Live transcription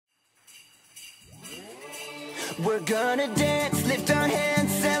We're gonna dance, lift our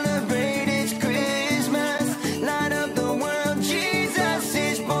hands, celebrate it's Christmas. Light up the world, Jesus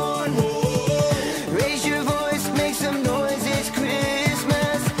is born. Raise your voice, make some noise, it's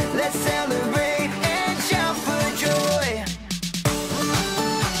Christmas. Let's celebrate and shout for joy.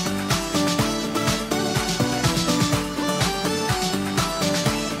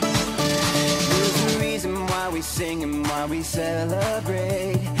 There's a reason why we sing and why we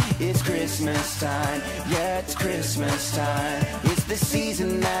celebrate. It's Christmas time, yeah, it's Christmas time. It's the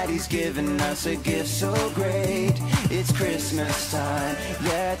season that he's given us a gift so great. It's Christmas time,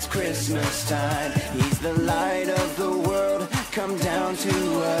 yeah, it's Christmas time. He's the light of the world, come down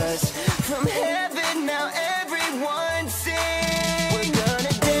to us. From heaven now everyone sing. We're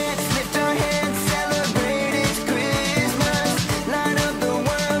gonna dance, lift our hands, celebrate it's Christmas. Light up the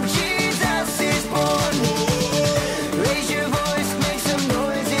world, Jesus is born. Raise your voice, make some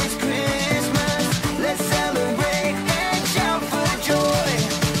noise, it's Christmas. Let's celebrate and shout for joy.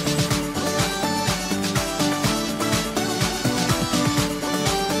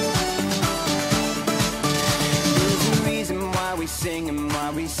 There's a reason why we sing and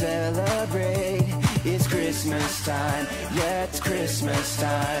why we celebrate. It's Christmas time, yeah, it's Christmas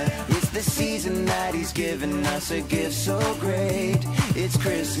time. It's the season that he's given us a gift so great. It's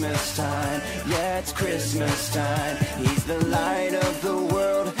Christmas time, yeah, it's Christmas time. He's the light of the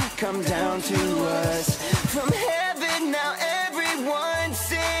world, come down to us.